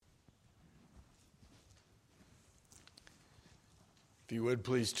If you would,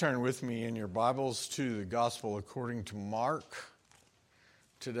 please turn with me in your Bibles to the Gospel according to Mark.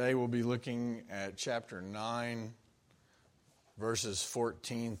 Today we'll be looking at chapter 9, verses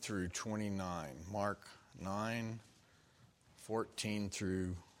 14 through 29. Mark 9, 14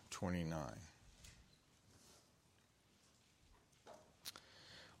 through 29.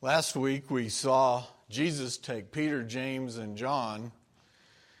 Last week we saw Jesus take Peter, James, and John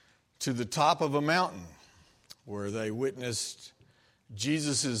to the top of a mountain where they witnessed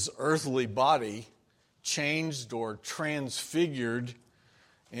Jesus' earthly body changed or transfigured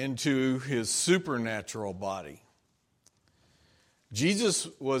into his supernatural body. Jesus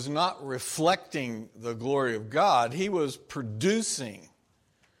was not reflecting the glory of God. He was producing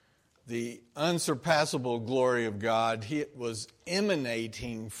the unsurpassable glory of God. It was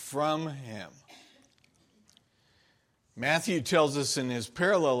emanating from him. Matthew tells us in his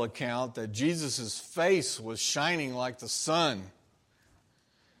parallel account that Jesus' face was shining like the sun.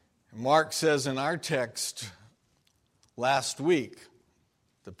 Mark says in our text last week,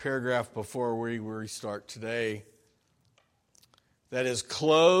 the paragraph before we start today, that his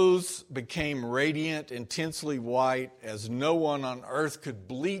clothes became radiant, intensely white, as no one on earth could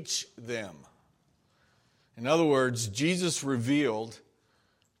bleach them. In other words, Jesus revealed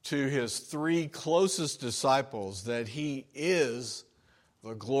to his three closest disciples that he is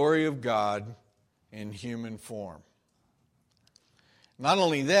the glory of God in human form. Not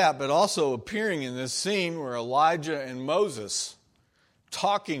only that, but also appearing in this scene were Elijah and Moses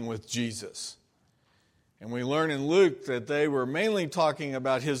talking with Jesus. And we learn in Luke that they were mainly talking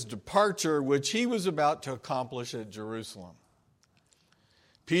about his departure, which he was about to accomplish at Jerusalem.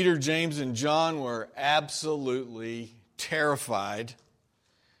 Peter, James, and John were absolutely terrified,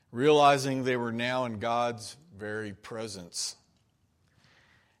 realizing they were now in God's very presence.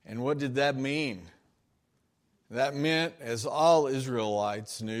 And what did that mean? That meant, as all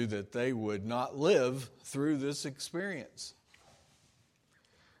Israelites knew, that they would not live through this experience.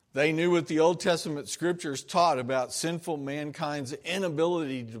 They knew what the Old Testament scriptures taught about sinful mankind's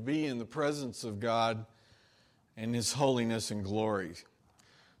inability to be in the presence of God and his holiness and glory.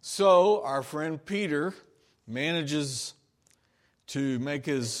 So our friend Peter manages to make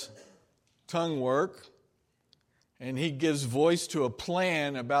his tongue work, and he gives voice to a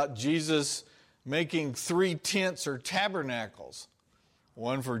plan about Jesus making 3 tents or tabernacles,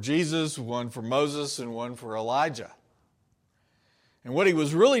 one for Jesus, one for Moses, and one for Elijah. And what he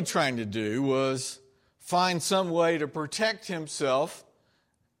was really trying to do was find some way to protect himself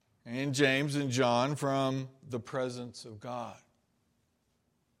and James and John from the presence of God.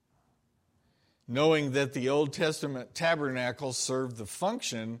 Knowing that the Old Testament tabernacle served the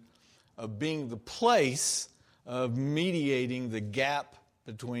function of being the place of mediating the gap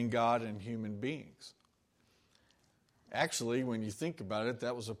between God and human beings. Actually, when you think about it,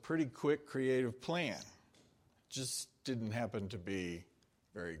 that was a pretty quick, creative plan. Just didn't happen to be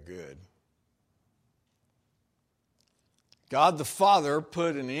very good. God the Father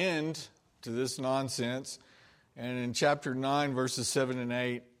put an end to this nonsense, and in chapter 9, verses 7 and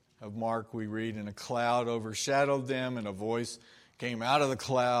 8 of Mark, we read, "And a cloud overshadowed them, and a voice came out of the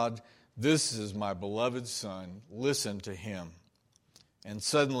cloud, 'This is my beloved Son, listen to him.' And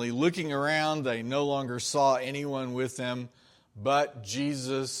suddenly, looking around, they no longer saw anyone with them, but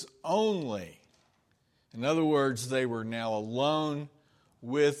Jesus only." In other words, they were now alone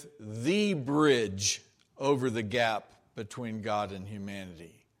with the bridge over the gap between God and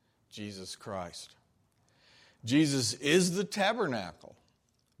humanity, Jesus Christ. Jesus is the tabernacle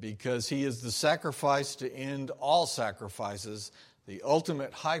because he is the sacrifice to end all sacrifices, the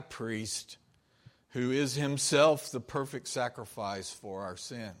ultimate high priest who is himself the perfect sacrifice for our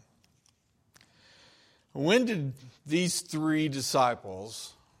sin. When did these 3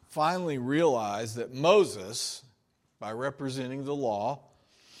 disciples finally realize that Moses, by representing the law,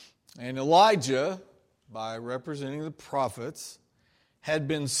 and Elijah, by representing the prophets, had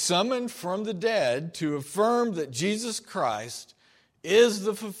been summoned from the dead to affirm that Jesus Christ is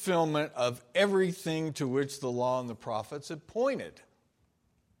the fulfillment of everything to which the law and the prophets had pointed?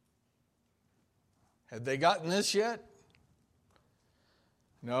 Had they gotten this yet?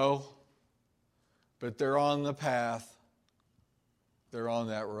 No, but they're on the path. They're on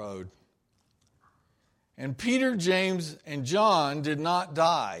that road. And Peter, James, and John did not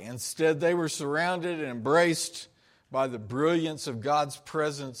die. Instead, they were surrounded and embraced by the brilliance of God's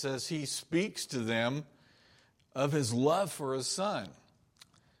presence as he speaks to them of his love for his Son.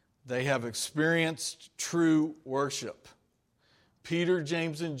 They have experienced true worship. Peter,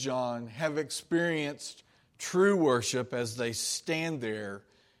 James, and John have experienced true worship as they stand there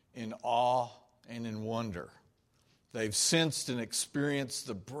in awe and in wonder. They've sensed and experienced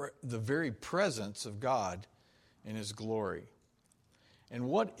the very presence of God in His glory. And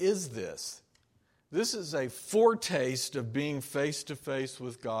what is this? This is a foretaste of being face to face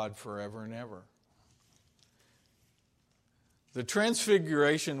with God forever and ever. The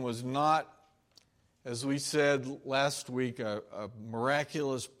Transfiguration was not, as we said last week, a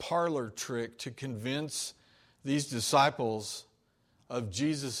miraculous parlor trick to convince these disciples of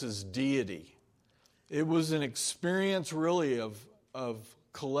Jesus' deity. It was an experience really of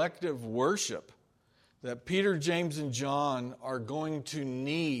collective worship that Peter, James, and John are going to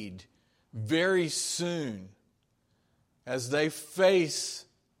need very soon as they face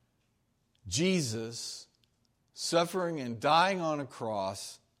Jesus suffering and dying on a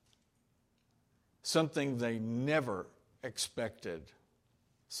cross, something they never expected,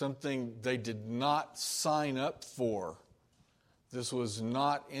 something they did not sign up for. This was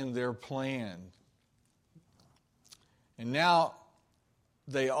not in their plan. And now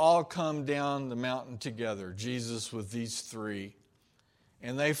they all come down the mountain together, Jesus with these three,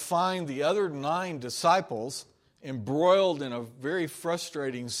 and they find the other 9 disciples embroiled in a very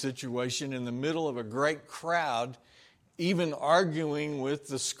frustrating situation in the middle of a great crowd, even arguing with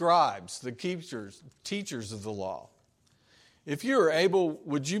the scribes, the teachers of the law. If you are able,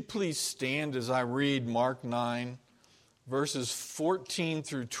 would you please stand as I read Mark 9, verses 14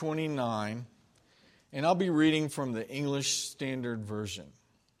 through 29, and I'll be reading from the English Standard Version.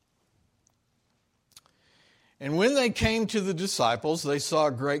 And when they came to the disciples, they saw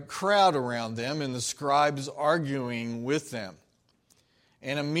a great crowd around them and the scribes arguing with them.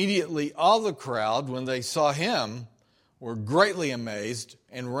 And immediately all the crowd, when they saw him, were greatly amazed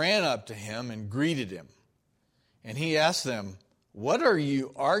and ran up to him and greeted him. And he asked them, "What are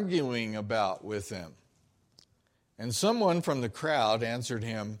you arguing about with them?" And someone from the crowd answered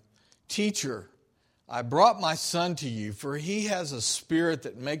him, "Teacher, I brought my son to you, for he has a spirit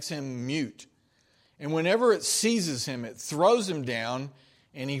that makes him mute. And whenever it seizes him, it throws him down,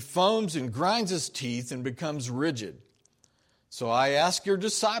 and he foams and grinds his teeth and becomes rigid. So I asked your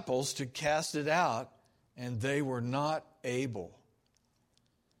disciples to cast it out, and they were not able."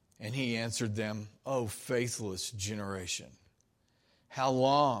 And he answered them, "O faithless generation, how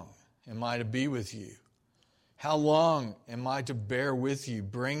long am I to be with you? How long am I to bear with you?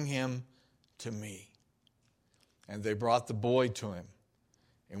 Bring him to me." And they brought the boy to him.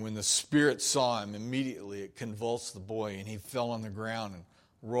 And when the spirit saw him, immediately it convulsed the boy, and he fell on the ground and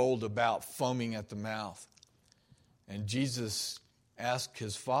rolled about, foaming at the mouth. And Jesus asked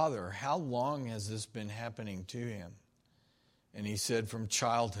his father, "How long has this been happening to him?" And he said, "From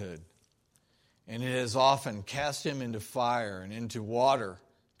childhood. And it has often cast him into fire and into water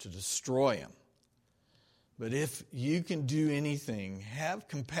to destroy him. But if you can do anything, have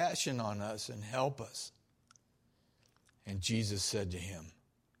compassion on us and help us." And Jesus said to him,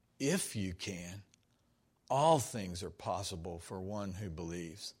 "If you can, all things are possible for one who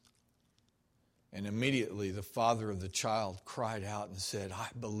believes." And immediately the father of the child cried out and said,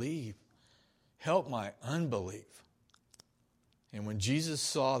 "I believe. Help my unbelief." And when Jesus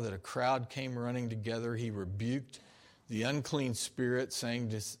saw that a crowd came running together, he rebuked the unclean spirit,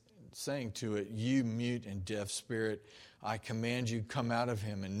 saying to it, "You mute and deaf spirit, I command you, come out of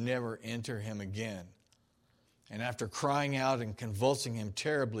him and never enter him again." And after crying out and convulsing him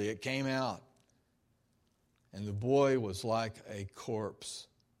terribly, it came out. And the boy was like a corpse,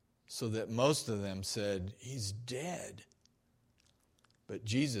 so that most of them said, "He's dead." But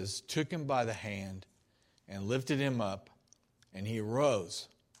Jesus took him by the hand and lifted him up, and he arose.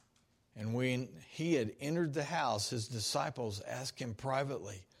 And when he had entered the house, his disciples asked him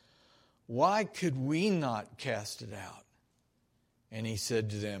privately, "Why could we not cast it out?" And he said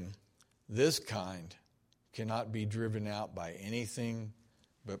to them, "This kind cannot be driven out by anything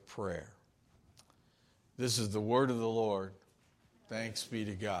but prayer." This is the word of the Lord. Thanks be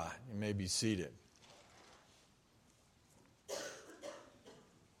to God. You may be seated.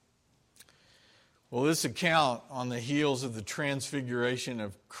 Well, this account on the heels of the transfiguration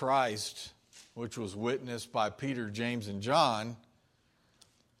of Christ, which was witnessed by Peter, James, and John,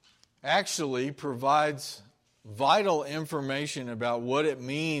 actually provides vital information about what it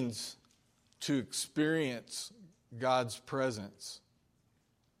means to experience God's presence.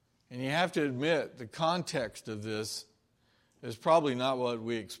 And you have to admit, the context of this is probably not what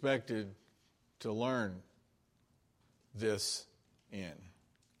we expected to learn this in.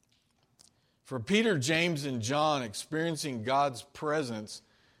 For Peter, James, and John, experiencing God's presence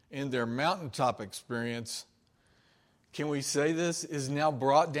in their mountaintop experience, can we say this, is now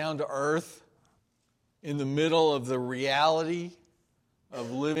brought down to earth in the middle of the reality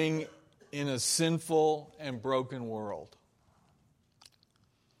of living in a sinful and broken world.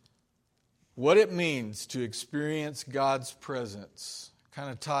 What it means to experience God's presence kind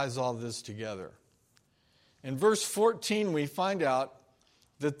of ties all this together. In verse 14, we find out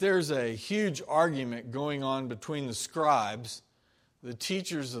that there's a huge argument going on between the scribes, the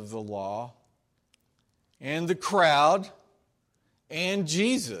teachers of the law, and the crowd, and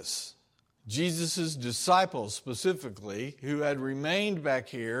Jesus. Jesus' disciples specifically, who had remained back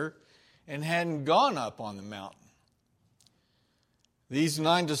here and hadn't gone up on the mountain. These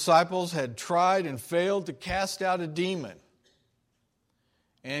 9 disciples had tried and failed to cast out a demon.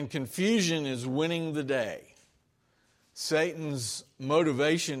 And confusion is winning the day. Satan's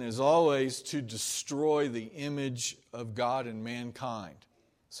motivation is always to destroy the image of God and mankind,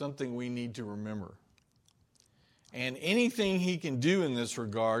 something we need to remember. And anything he can do in this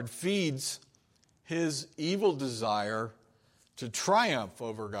regard feeds his evil desire to triumph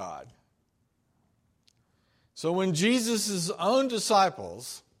over God. So when Jesus' own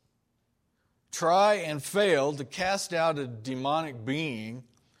disciples try and fail to cast out a demonic being,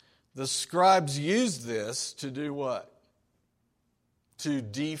 the scribes use this to do what? To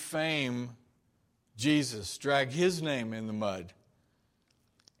defame Jesus, drag his name in the mud.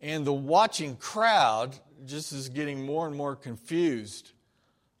 And the watching crowd just is getting more and more confused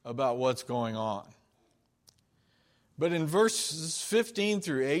about what's going on. But in verses 15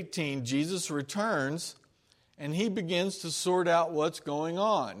 through 18, Jesus returns and he begins to sort out what's going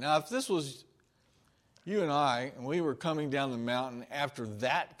on. Now, if this was you and I, and we were coming down the mountain after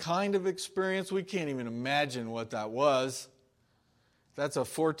that kind of experience, we can't even imagine what that was. That's a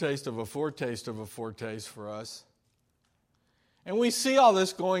foretaste of a foretaste of a foretaste for us. And we see all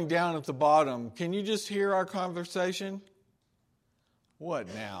this going down at the bottom. Can you just hear our conversation?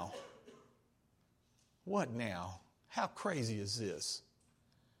 What now? What now? How crazy is this?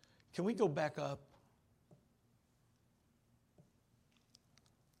 Can we go back up?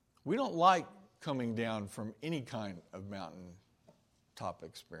 We don't like coming down from any kind of mountaintop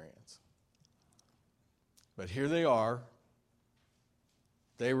experience. But here they are.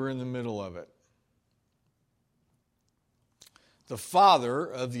 They were in the middle of it. The father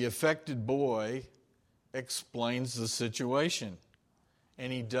of the affected boy explains the situation,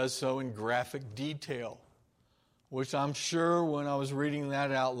 and he does so in graphic detail, which I'm sure when I was reading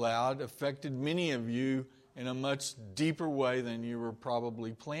that out loud affected many of you in a much deeper way than you were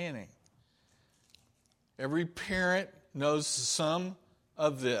probably planning. Every parent knows some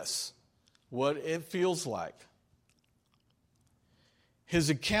of this, what it feels like. His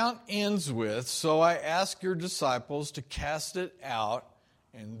account ends with, "So I asked your disciples to cast it out,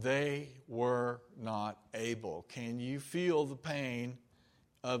 and they were not able." Can you feel the pain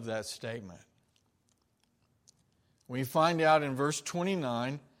of that statement? We find out in verse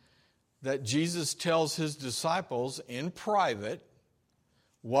 29 that Jesus tells his disciples in private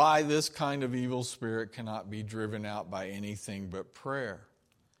why this kind of evil spirit cannot be driven out by anything but prayer.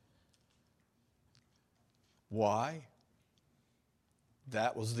 Why?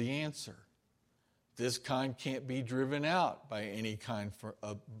 That was the answer. This kind can't be driven out by any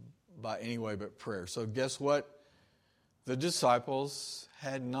way but prayer. So guess what? The disciples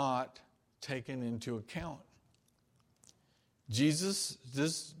had not taken into account. Jesus'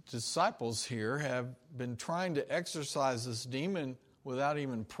 disciples here have been trying to exorcise this demon without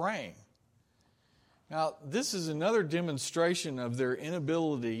even praying. Now, this is another demonstration of their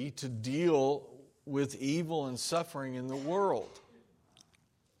inability to deal with evil and suffering in the world.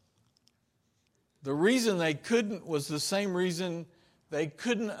 The reason they couldn't was the same reason they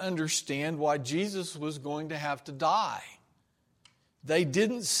couldn't understand why Jesus was going to have to die. They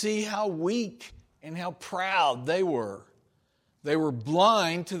didn't see how weak and how proud they were. They were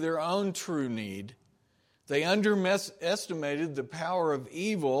blind to their own true need. They underestimated the power of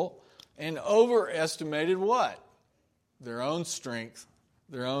evil and overestimated what? Their own strength,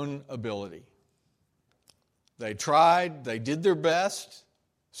 their own ability. They tried, they did their best,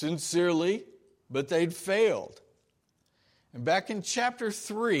 sincerely, but they'd failed. And back in chapter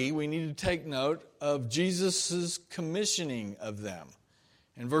 3, we need to take note of Jesus' commissioning of them.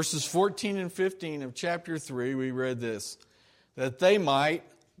 In verses 14 and 15 of chapter 3, we read this, that they might,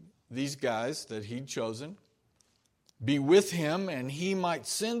 these guys that he'd chosen, be with him, and he might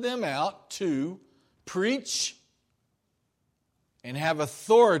send them out to preach and have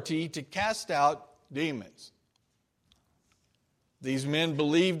authority to cast out demons. These men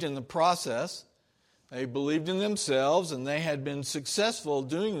believed in the process. They believed in themselves, and they had been successful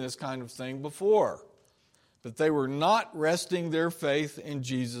doing this kind of thing before. But they were not resting their faith in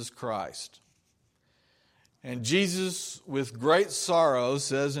Jesus Christ. And Jesus, with great sorrow,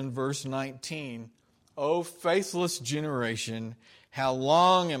 says in verse 19, O faithless generation, how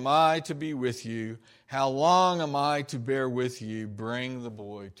long am I to be with you? How long am I to bear with you? Bring the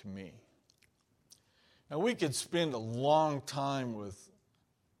boy to me. Now, we could spend a long time with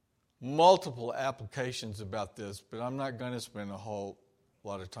multiple applications about this, but I'm not going to spend a whole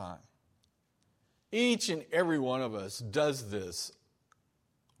lot of time. Each and every one of us does this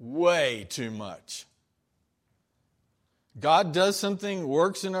way too much. God does something,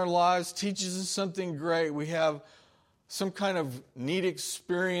 works in our lives, teaches us something great. We have some kind of neat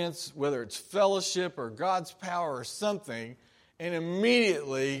experience, whether it's fellowship or God's power or something, and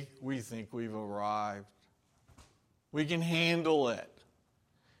immediately we think we've arrived. We can handle it.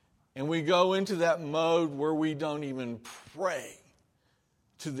 And we go into that mode where we don't even pray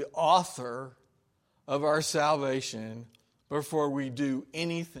to the author of our salvation before we do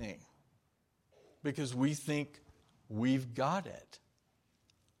anything, because we think we've got it.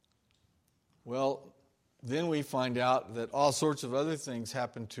 Well, then we find out that all sorts of other things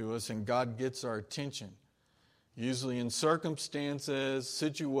happen to us and God gets our attention, usually in circumstances,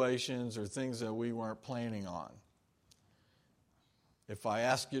 situations, or things that we weren't planning on. If I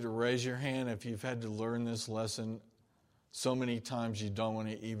ask you to raise your hand, if you've had to learn this lesson so many times you don't want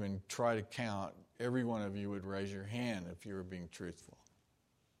to even try to count, every one of you would raise your hand if you were being truthful.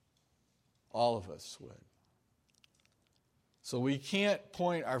 All of us would. So we can't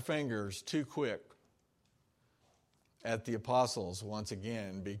point our fingers too quick at the apostles once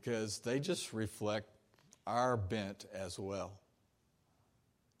again, because they just reflect our bent as well.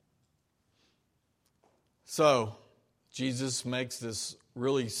 So Jesus makes this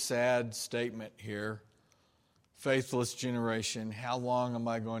really sad statement here. Faithless generation, how long am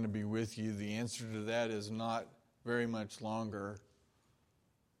I going to be with you? The answer to that is not very much longer.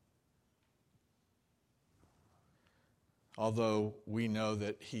 Although we know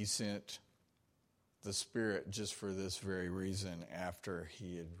that he sent the Spirit just for this very reason after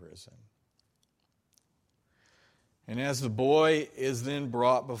he had risen. And as the boy is then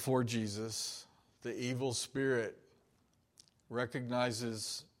brought before Jesus, the evil spirit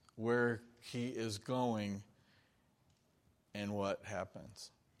recognizes where he is going and what happens.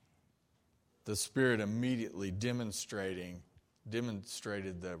 The Spirit immediately demonstrated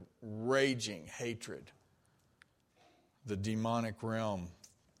the raging hatred the demonic realm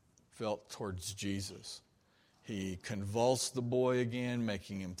felt towards Jesus. He convulsed the boy again,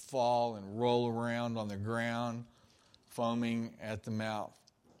 making him fall and roll around on the ground, foaming at the mouth.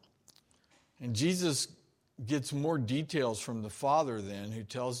 And Jesus gets more details from the Father then, who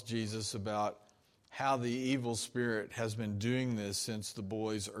tells Jesus about how the evil spirit has been doing this since the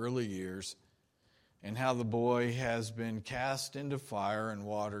boy's early years, and how the boy has been cast into fire and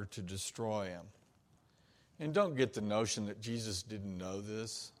water to destroy him. And don't get the notion that Jesus didn't know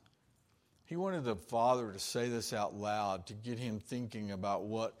this. He wanted the Father to say this out loud to get him thinking about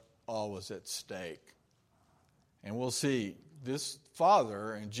what all was at stake. And we'll see, this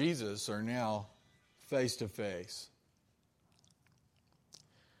Father and Jesus are now face to face.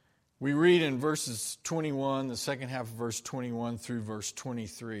 We read in verses 21, the second half of verse 21 through verse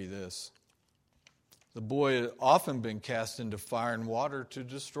 23, this. The boy had often been cast into fire and water to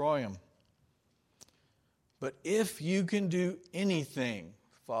destroy him. But if you can do anything,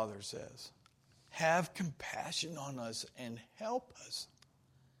 Father says, have compassion on us and help us.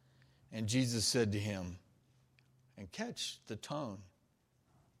 And Jesus said to him, and catch the tone,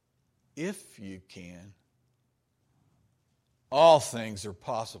 if you can, all things are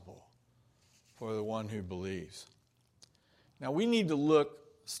possible for the one who believes. Now we need to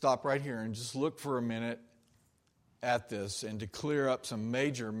stop right here and just look for a minute at this and to clear up some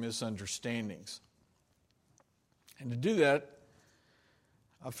major misunderstandings. And to do that,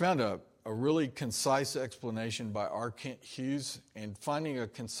 I found a really concise explanation by R. Kent Hughes, and finding a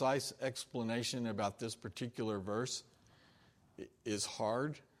concise explanation about this particular verse is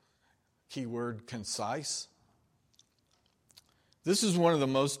hard. Keyword concise. This is one of the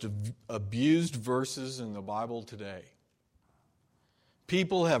most abused verses in the Bible today.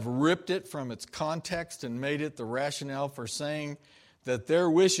 People have ripped it from its context and made it the rationale for saying that their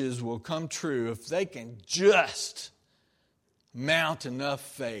wishes will come true if they can just mount enough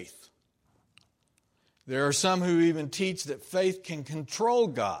faith. There are some who even teach that faith can control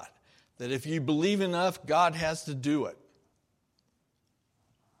God, that if you believe enough, God has to do it.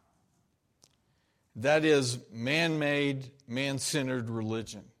 That is man-made, man-centered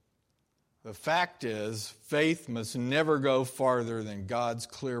religion. The fact is, faith must never go farther than God's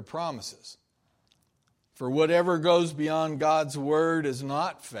clear promises. For whatever goes beyond God's word is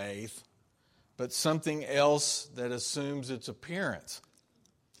not faith, but something else that assumes its appearance.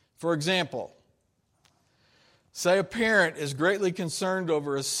 For example, say a parent is greatly concerned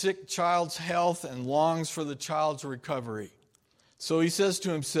over a sick child's health and longs for the child's recovery. So he says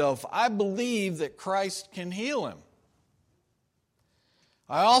to himself, I believe that Christ can heal him.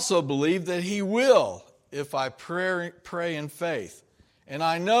 I also believe that he will if I pray in faith. And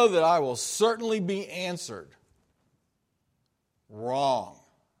I know that I will certainly be answered. Wrong.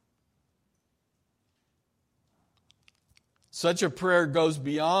 Such a prayer goes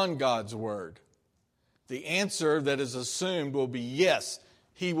beyond God's word. The answer that is assumed will be yes,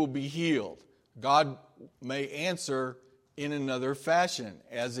 he will be healed. God may answer in another fashion,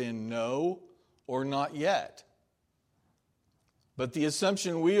 as in no or not yet. But the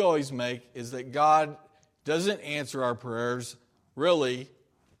assumption we always make is that God doesn't answer our prayers really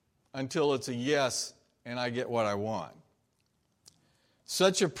until it's a yes and I get what I want.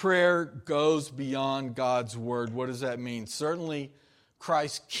 Such a prayer goes beyond God's word. What does that mean? Certainly,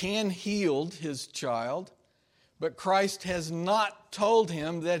 Christ can heal his child, but Christ has not told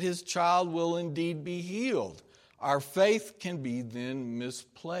him that his child will indeed be healed. Our faith can be then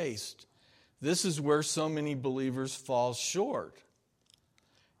misplaced. This is where so many believers fall short.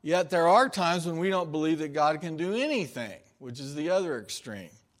 Yet there are times when we don't believe that God can do anything, which is the other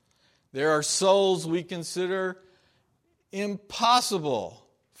extreme. There are souls we consider impossible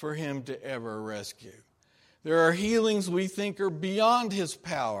for him to ever rescue. There are healings we think are beyond his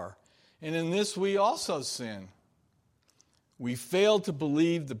power, and in this we also sin. We fail to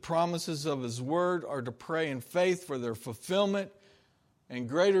believe the promises of his word or to pray in faith for their fulfillment, and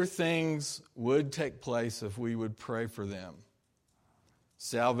greater things would take place if we would pray for them.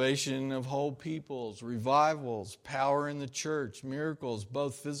 Salvation of whole peoples, revivals, power in the church, miracles,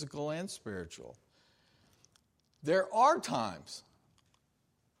 both physical and spiritual. There are times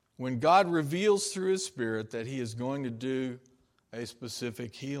when God reveals through his Spirit that he is going to do a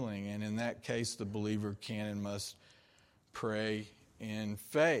specific healing, and in that case the believer can and must pray in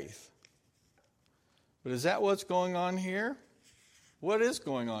faith. But is that what's going on here? What is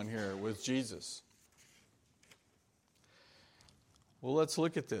going on here with Jesus? Well, let's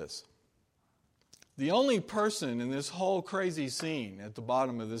look at this. The only person in this whole crazy scene at the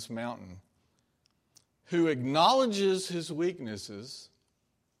bottom of this mountain who acknowledges his weaknesses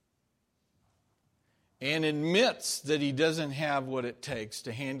and admits that he doesn't have what it takes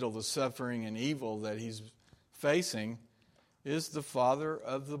to handle the suffering and evil that he's facing is the father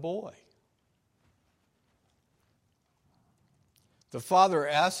of the boy. The father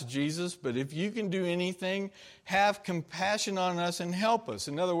asked Jesus, but if you can do anything, have compassion on us and help us.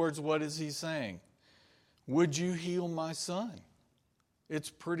 In other words, what is he saying? Would you heal my son? It's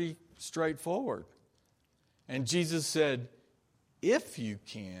pretty straightforward. And Jesus said, if you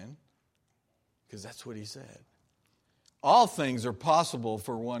can, because that's what he said. All things are possible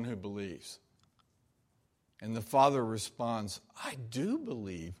for one who believes. And the father responds, I do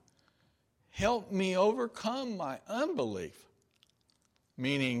believe. Help me overcome my unbelief.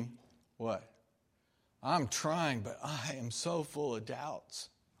 Meaning, what? I'm trying, but I am so full of doubts.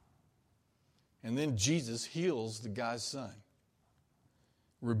 And then Jesus heals the guy's son,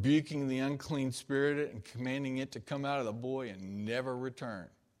 rebuking the unclean spirit and commanding it to come out of the boy and never return.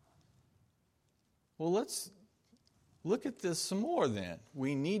 Well, let's look at this some more then.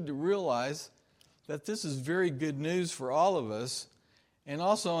 We need to realize that this is very good news for all of us, and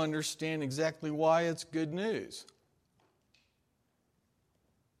also understand exactly why it's good news.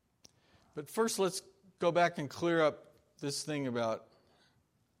 But first, let's go back and clear up this thing about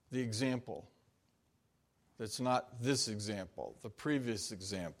the example. That's not this example, the previous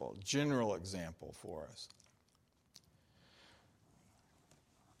example, general example for us.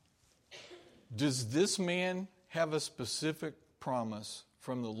 Does this man have a specific promise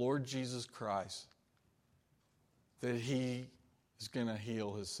from the Lord Jesus Christ that he is going to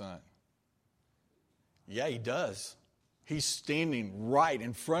heal his son? Yeah, he does. He's standing right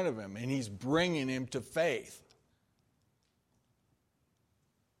in front of him, and he's bringing him to faith.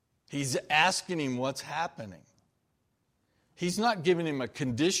 He's asking him what's happening. He's not giving him a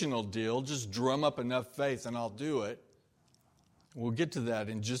conditional deal, just drum up enough faith and I'll do it. We'll get to that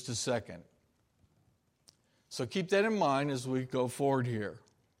in just a second. So keep that in mind as we go forward here.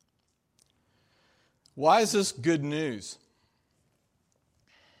 Why is this good news?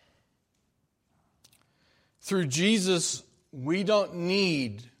 Through Jesus, we don't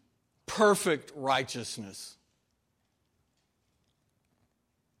need perfect righteousness.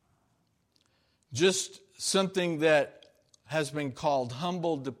 Just something that has been called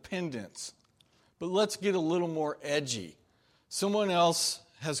humble dependence. But let's get a little more edgy. Someone else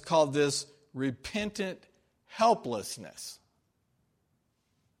has called this repentant helplessness.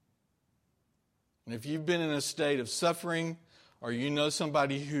 And if you've been in a state of suffering, or you know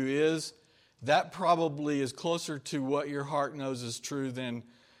somebody who is, that probably is closer to what your heart knows is true than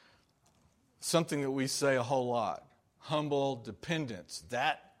something that we say a whole lot. Humble dependence.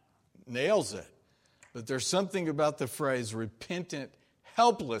 That nails it. But there's something about the phrase repentant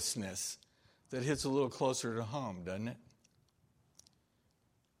helplessness that hits a little closer to home, doesn't it?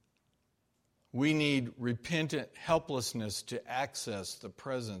 We need repentant helplessness to access the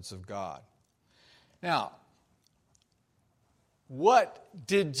presence of God. Now, what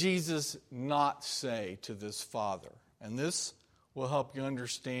did Jesus not say to this father? And this will help you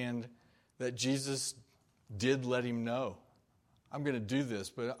understand that Jesus did let him know. I'm going to do this,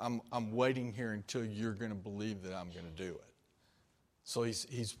 but I'm waiting here until you're going to believe that I'm going to do it. So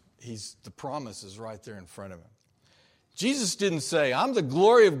the promise is right there in front of him. Jesus didn't say, I'm the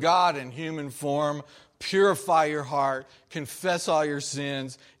glory of God in human form. Purify your heart, confess all your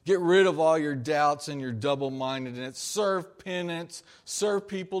sins, get rid of all your doubts and your double-mindedness, serve penance, serve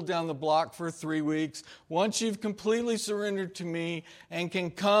people down the block for 3 weeks. Once you've completely surrendered to me and can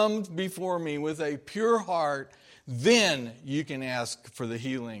come before me with a pure heart, then you can ask for the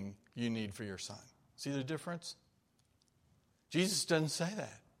healing you need for your son. See the difference? Jesus doesn't say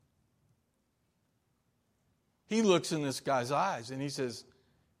that. He looks in this guy's eyes and he says,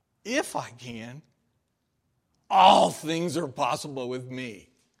 if I can, all things are possible with me.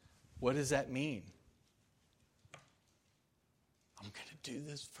 What does that mean? I'm going to do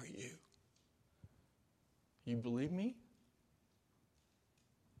this for you. You believe me?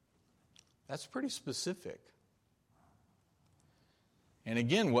 That's pretty specific. And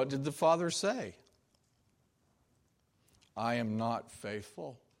again, what did the father say? I am not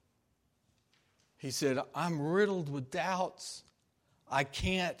faithful. He said, I'm riddled with doubts. I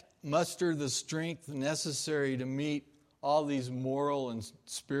can't muster the strength necessary to meet all these moral and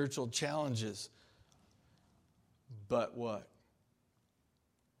spiritual challenges. But what?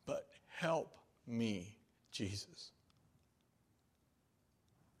 But help me, Jesus.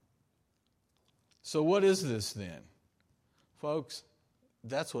 So what is this then? Folks,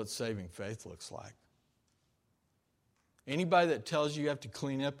 that's what saving faith looks like. Anybody that tells you have to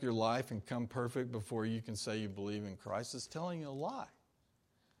clean up your life and come perfect before you can say you believe in Christ is telling you a lie.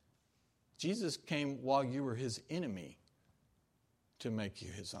 Jesus came while you were his enemy to make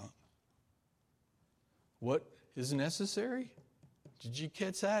you his own. What is necessary? Did you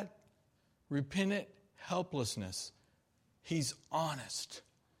catch that? Repentant helplessness. He's honest.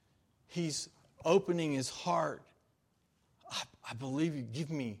 He's opening his heart. I believe you. Give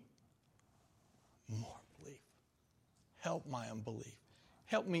me more belief. Help my unbelief.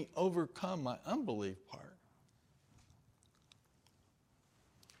 Help me overcome my unbelief part.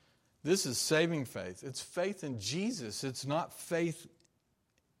 This is saving faith. It's faith in Jesus. It's not faith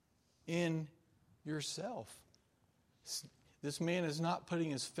in yourself. This man is not putting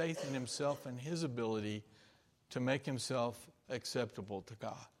his faith in himself and his ability to make himself acceptable to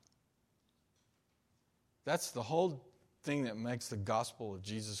God. That's the whole thing that makes the gospel of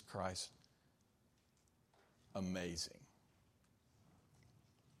Jesus Christ amazing.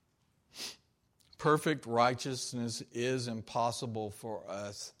 Perfect righteousness is impossible for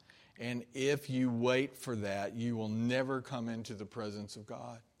us. And if you wait for that, you will never come into the presence of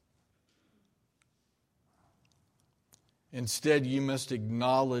God. Instead, you must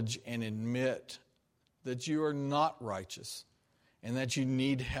acknowledge and admit that you are not righteous and that you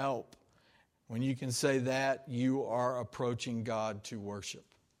need help. When you can say that, you are approaching God to worship.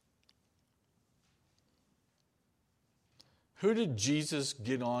 Who did Jesus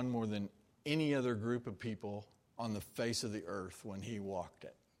get on more than any other group of people on the face of the earth when he walked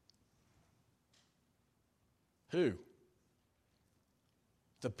it? Who?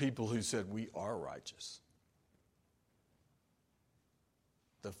 The people who said we are righteous.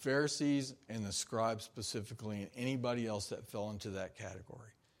 The Pharisees and the scribes specifically, and anybody else that fell into that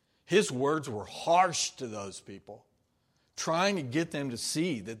category. His words were harsh to those people, trying to get them to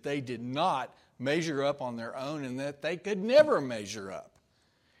see that they did not measure up on their own and that they could never measure up.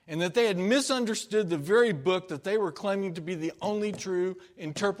 And that they had misunderstood the very book that they were claiming to be the only true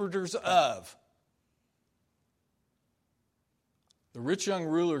interpreters of. The rich young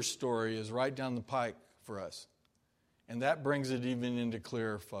ruler story is right down the pike for us. And that brings it even into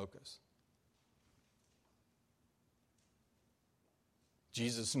clearer focus.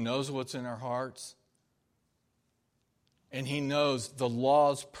 Jesus knows what's in our hearts. And he knows the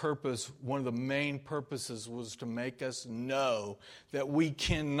law's purpose, one of the main purposes was to make us know that we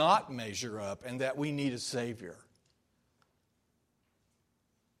cannot measure up and that we need a Savior.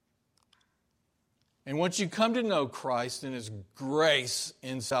 And once you come to know Christ and His grace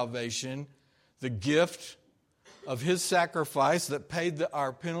in salvation, the gift of His sacrifice that paid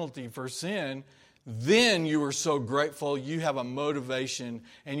our penalty for sin, then you are so grateful you have a motivation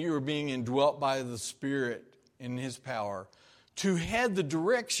and you are being indwelt by the Spirit in His power to head the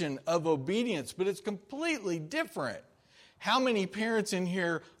direction of obedience. But it's completely different. How many parents in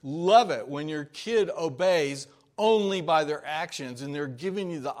here love it when your kid obeys only by their actions and they're giving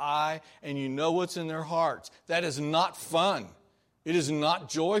you the eye and you know what's in their hearts? That is not fun. It is not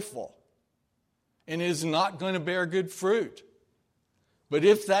joyful. And it is not going to bear good fruit. But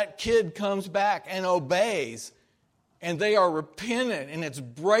if that kid comes back and obeys and they are repentant and it's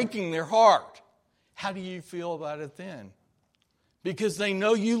breaking their heart, how do you feel about it then? Because they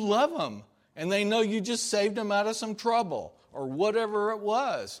know you love them and they know you just saved them out of some trouble or whatever it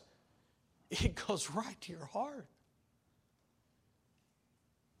was. It goes right to your heart.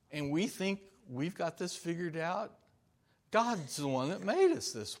 And we think we've got this figured out. God's the one that made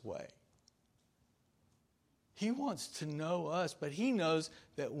us this way. He wants to know us, but He knows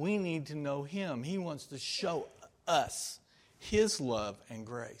that we need to know Him. He wants to show us His love and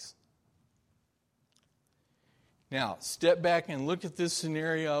grace. Now, step back and look at this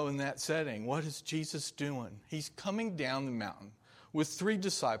scenario in that setting. What is Jesus doing? He's coming down the mountain with 3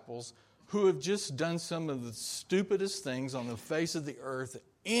 disciples who have just done some of the stupidest things on the face of the earth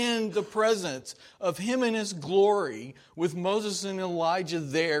in the presence of Him in His glory, with Moses and Elijah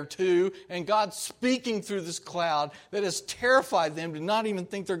there too, and God speaking through this cloud that has terrified them to not even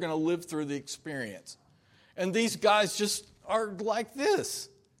think they're going to live through the experience. And these guys just are like this.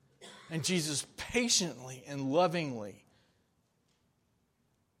 And Jesus patiently and lovingly,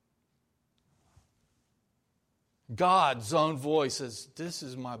 God's own voice says, "This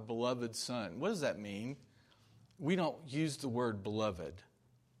is my beloved Son." What does that mean? We don't use the word beloved.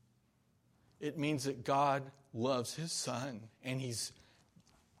 It means that God loves His Son, and He's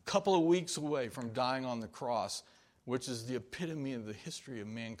a couple of weeks away from dying on the cross, which is the epitome of the history of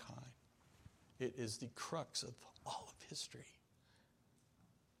mankind. It is the crux of all of history.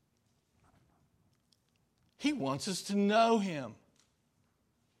 He wants us to know Him.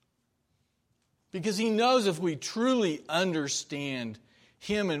 Because He knows if we truly understand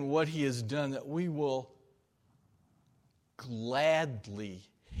Him and what He has done, that we will gladly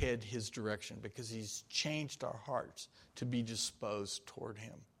head His direction, because He's changed our hearts to be disposed toward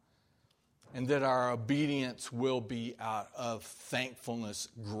Him. And that our obedience will be out of thankfulness,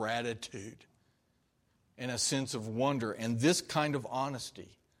 gratitude, and a sense of wonder, and this kind of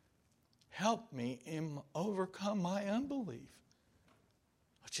honesty. Help me overcome my unbelief.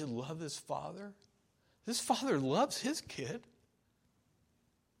 Don't you love this father? This father loves his kid.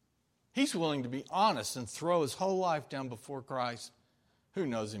 He's willing to be honest and throw his whole life down before Christ, who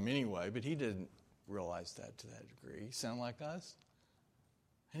knows him anyway, but he didn't realize that to that degree. He sound like us?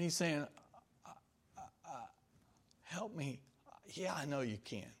 And he's saying, help me. Yeah, I know you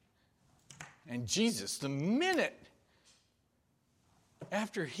can. And Jesus, the minute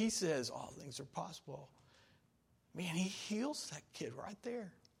after he says all things are possible, man, he heals that kid right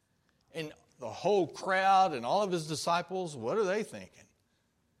there. And the whole crowd and all of his disciples, what are they thinking?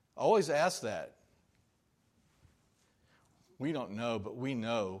 I always ask that. We don't know, but we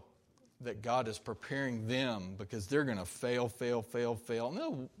know that God is preparing them, because they're going to fail.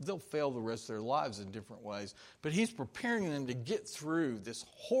 And they'll fail the rest of their lives in different ways. But He's preparing them to get through this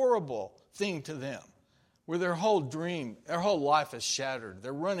horrible thing to them, where their whole dream, their whole life is shattered.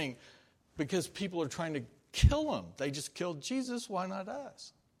 They're running because people are trying to kill them. They just killed Jesus. Why not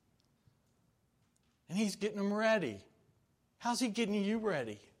us? And He's getting them ready. How's He getting you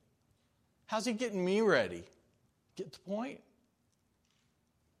ready? How's He getting me ready? Get the point?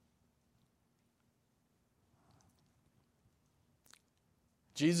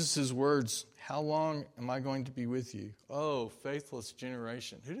 Jesus' words, how long am I going to be with you? Oh, faithless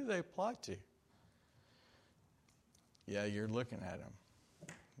generation. Who do they apply to? Yeah, you're looking at him.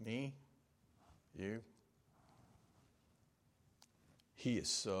 Me? You? He is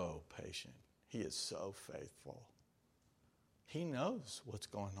so patient. He is so faithful. He knows what's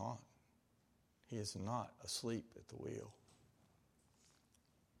going on. He is not asleep at the wheel.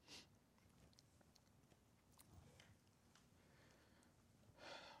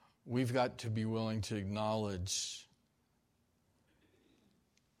 We've got to be willing to acknowledge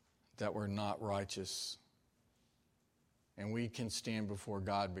that we're not righteous. And we can stand before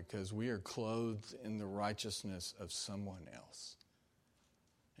God because we are clothed in the righteousness of someone else.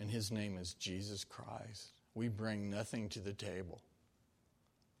 And His name is Jesus Christ. We bring nothing to the table.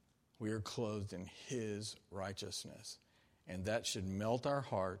 We are clothed in His righteousness. And that should melt our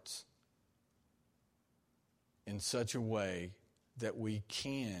hearts in such a way that we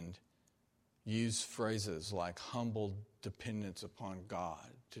can use phrases like humble dependence upon God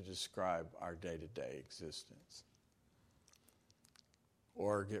to describe our day-to-day existence.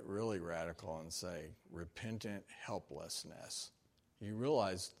 Or get really radical and say repentant helplessness. You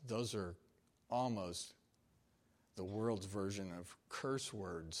realize those are almost the world's version of curse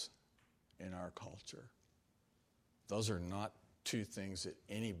words in our culture. Those are not two things that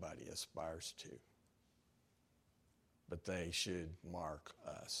anybody aspires to, but they should mark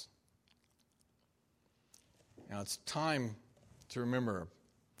us. Now it's time to remember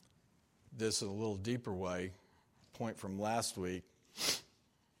this in a little deeper way. Point from last week.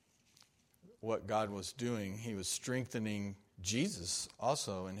 What God was doing, he was strengthening Jesus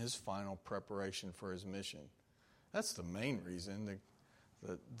also in his final preparation for his mission. That's the main reason.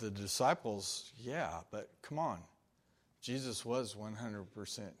 The disciples, but come on. Jesus was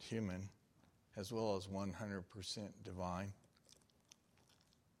 100% human as well as 100% divine.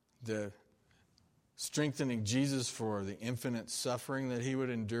 The strengthening Jesus for the infinite suffering that he would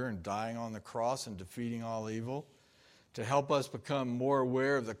endure in dying on the cross and defeating all evil, to help us become more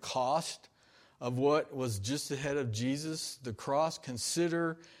aware of the cost of what was just ahead of Jesus, the cross.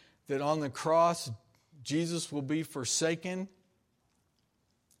 Consider that on the cross, Jesus will be forsaken.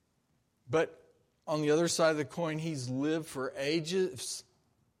 But on the other side of the coin, he's lived for ages,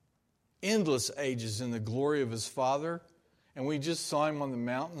 endless ages, in the glory of his Father. And we just saw him on the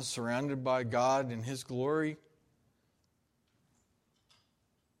mountain surrounded by God in his glory.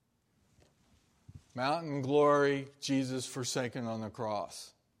 Mountain glory, Jesus forsaken on the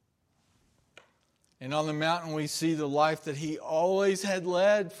cross. And on the mountain we see the life that he always had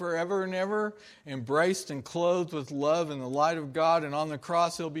led forever and ever, embraced and clothed with love and the light of God. And on the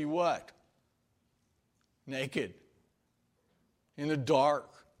cross he'll be what? Naked. In the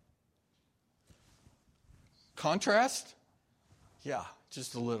dark. Contrast? Yeah,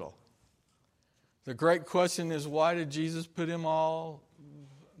 just a little. The great question is, why did Jesus put himself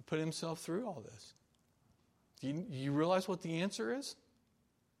through all this? Do you realize what the answer is?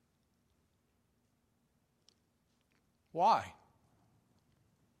 Why?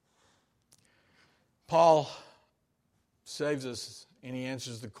 Paul saves us, and he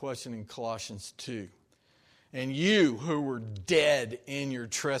answers the question in Colossians 2. And you who were dead in your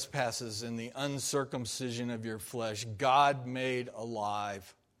trespasses and the uncircumcision of your flesh, God made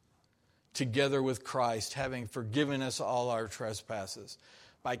alive together with Christ, having forgiven us all our trespasses,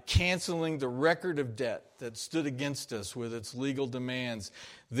 by canceling the record of debt that stood against us with its legal demands.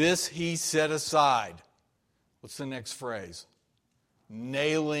 This he set aside. What's the next phrase?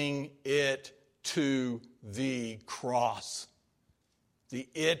 Nailing it to the cross. The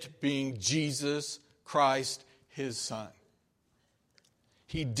it being Jesus Christ, his Son.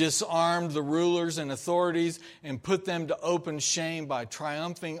 He disarmed the rulers and authorities and put them to open shame by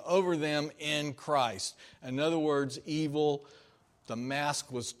triumphing over them in Christ. In other words, evil, the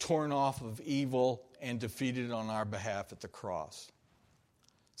mask was torn off of evil and defeated on our behalf at the cross.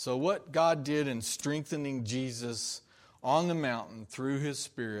 So what God did in strengthening Jesus on the mountain through his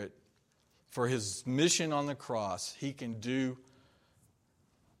Spirit for his mission on the cross, he can do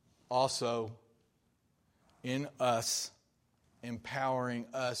also in us, empowering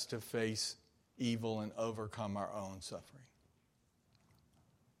us to face evil and overcome our own suffering.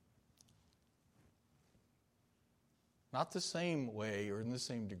 Not the same way or in the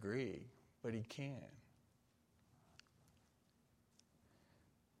same degree, but he can.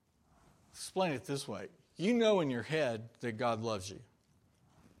 Explain it this way. You know in your head that God loves you.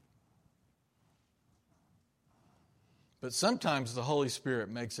 But sometimes the Holy Spirit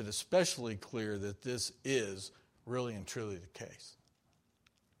makes it especially clear that this is really and truly the case.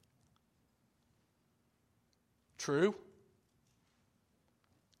 True?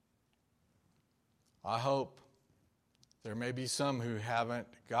 I hope. There may be some who haven't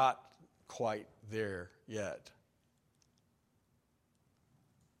got quite there yet.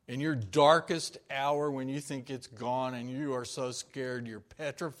 In your darkest hour when you think it's gone and you are so scared you're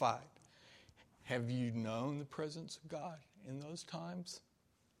petrified, have you known the presence of God in those times?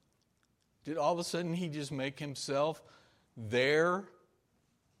 Did all of a sudden he just make himself there?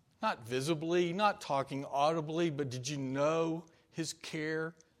 Not visibly, not talking audibly, but did you know his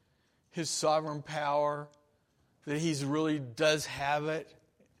care, his sovereign power, that he really does have it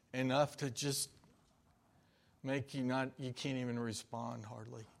enough to just make you can't even respond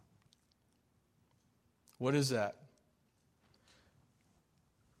hardly? What is that?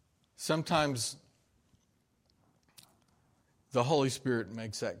 Sometimes the Holy Spirit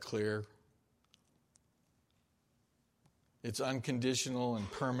makes that clear. It's unconditional and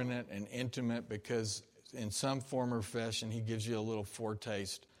permanent and intimate because in some form or fashion, he gives you a little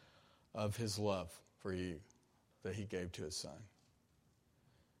foretaste of his love for you that he gave to his son.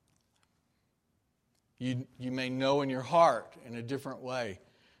 You may know in your heart in a different way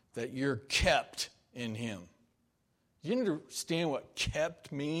that you're kept in him. You understand what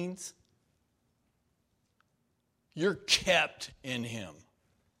kept means? You're kept in him.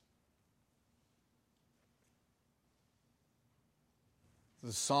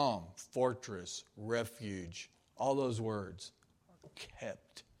 The psalm, fortress, refuge, all those words are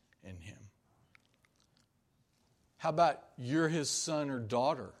kept in him. How about you're his son or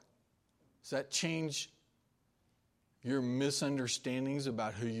daughter? Does that change your misunderstandings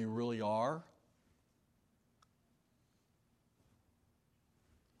about who you really are?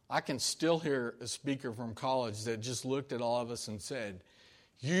 I can still hear a speaker from college that just looked at all of us and said,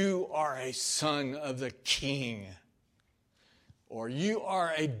 "You are a son of the king." Or, "You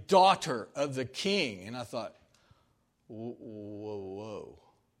are a daughter of the king." And I thought, whoa.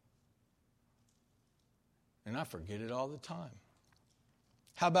 And I forget it all the time.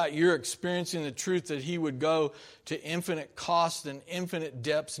 How about you're experiencing the truth that he would go to infinite cost and infinite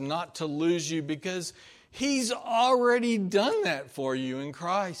depths not to lose you because he's already done that for you in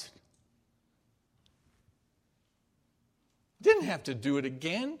Christ. Didn't have to do it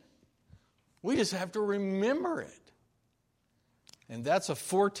again. We just have to remember it. And that's a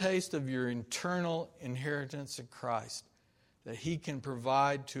foretaste of your eternal inheritance in Christ that he can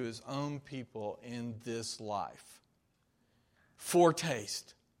provide to his own people in this life.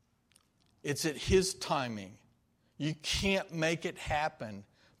 Foretaste. It's at his timing. You can't make it happen,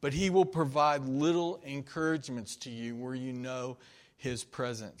 but he will provide little encouragements to you where you know his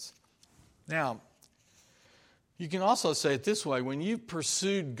presence. Now, you can also say it this way. When you've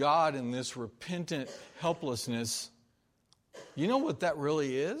pursued God in this repentant helplessness, you know what that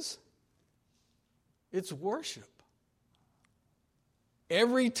really is? It's worship.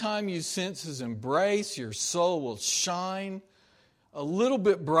 Every time you sense his embrace, your soul will shine a little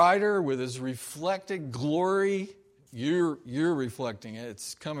bit brighter with his reflected glory. You're reflecting it.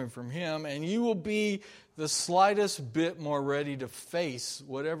 It's coming from him. And you will be the slightest bit more ready to face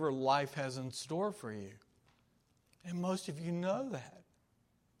whatever life has in store for you. And most of you know that.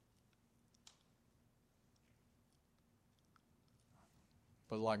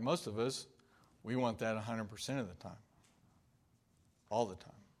 But like most of us, we want that 100% of the time. All the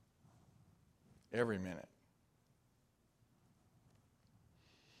time. Every minute.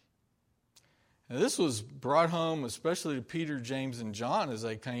 Now, this was brought home especially to Peter, James, and John as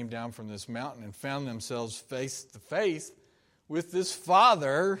they came down from this mountain and found themselves face to face with this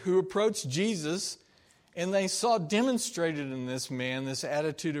father who approached Jesus, and they saw demonstrated in this man this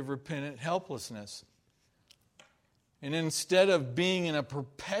attitude of repentant helplessness. And instead of being in a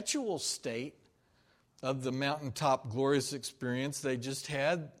perpetual state of the mountaintop glorious experience they just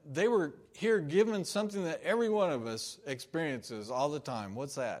had, they were here given something that every one of us experiences all the time.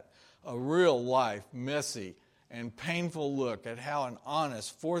 What's that? A real life, messy, and painful look at how an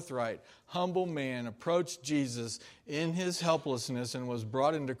honest, forthright, humble man approached Jesus in his helplessness and was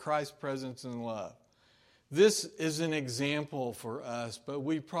brought into Christ's presence and love. This is an example for us, but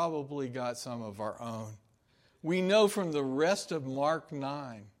we probably got some of our own. We know from the rest of Mark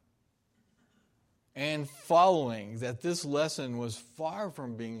 9 and following that this lesson was far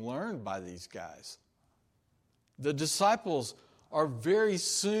from being learned by these guys. The disciples are very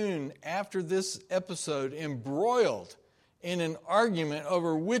soon after this episode embroiled in an argument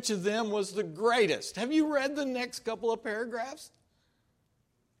over which of them was the greatest. Have you read the next couple of paragraphs?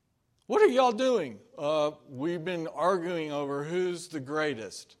 What are y'all doing? We've been arguing over who's the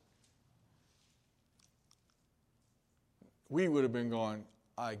greatest. We would have been going,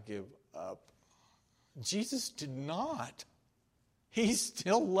 I give up. Jesus did not. He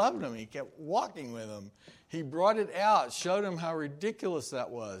still loved him. He kept walking with him. He brought it out, showed him how ridiculous that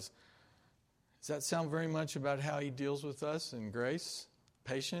was. Does that sound very much about how he deals with us in grace,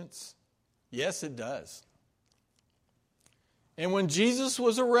 patience? Yes, it does. And when Jesus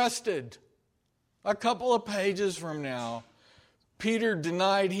was arrested, a couple of pages from now, Peter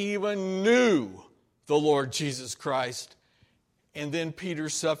denied he even knew the Lord Jesus Christ. And then Peter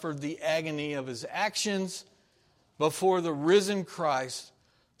suffered the agony of his actions before the risen Christ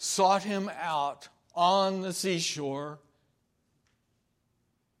sought him out on the seashore.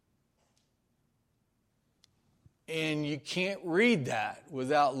 And you can't read that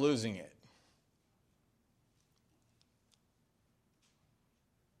without losing it.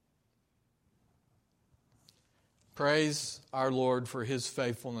 Praise our Lord for his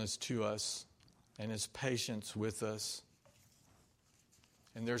faithfulness to us and his patience with us.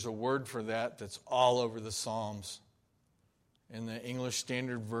 And there's a word for that that's all over the Psalms. In the English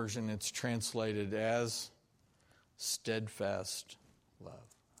Standard Version, it's translated as steadfast love.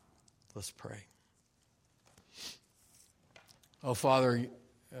 Let's pray. Oh, Father,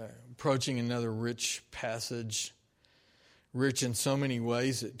 approaching another rich passage, rich in so many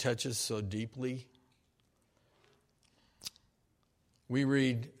ways, it touches so deeply. We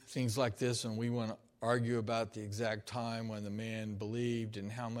read things like this and we want to argue about the exact time when the man believed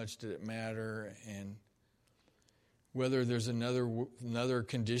and how much did it matter and whether there's another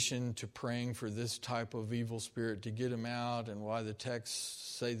condition to praying for this type of evil spirit to get him out and why the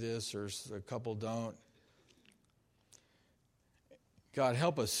texts say this or a couple don't. God,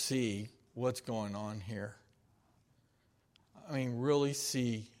 help us see what's going on here. I mean, really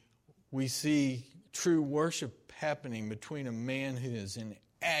see. We see true worship happening between a man who is in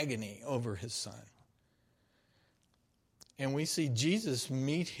agony over his son. And we see Jesus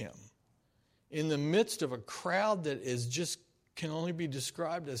meet him in the midst of a crowd that is just can only be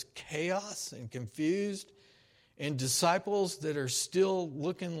described as chaos and confused, and disciples that are still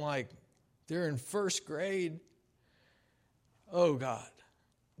looking like they're in first grade. Oh God,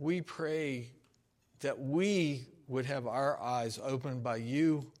 we pray that we would have our eyes opened by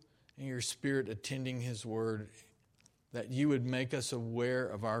you and your Spirit attending His word, that you would make us aware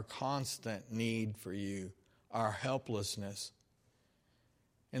of our constant need for you, our helplessness,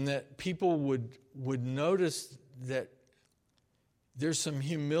 and that people would notice that there's some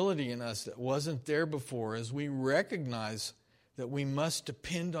humility in us that wasn't there before as we recognize that we must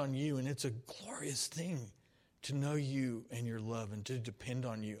depend on you, and it's a glorious thing to know you and your love and to depend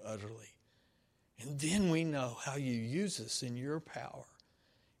on you utterly. And then we know how you use us in your power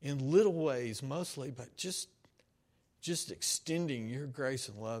in little ways mostly, but just extending your grace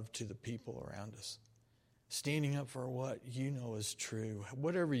and love to the people around us. Standing up for what you know is true,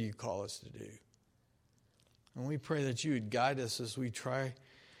 whatever you call us to do. And we pray that you would guide us as we try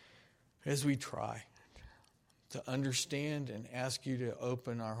to understand and ask you to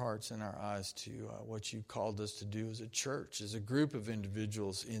open our hearts and our eyes to what you called us to do as a church, as a group of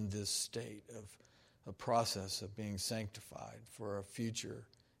individuals in this state of a process of being sanctified for a future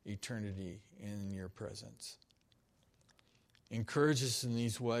eternity in your presence. Encourage us in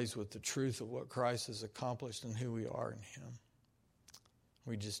these ways with the truth of what Christ has accomplished and who we are in Him.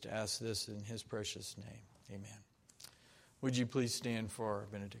 We just ask this in His precious name. Amen. Would you please stand for our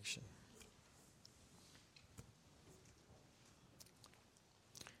benediction?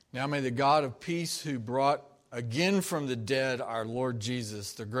 Now may the God of peace, who brought again from the dead our Lord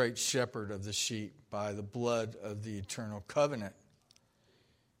Jesus, the great shepherd of the sheep, by the blood of the eternal covenant,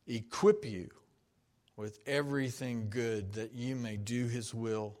 equip you with everything good that you may do His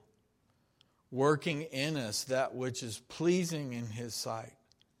will, working in us that which is pleasing in His sight,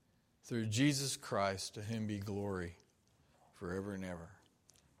 through Jesus Christ, to whom be glory forever and ever.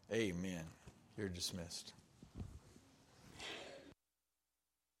 Amen. You're dismissed.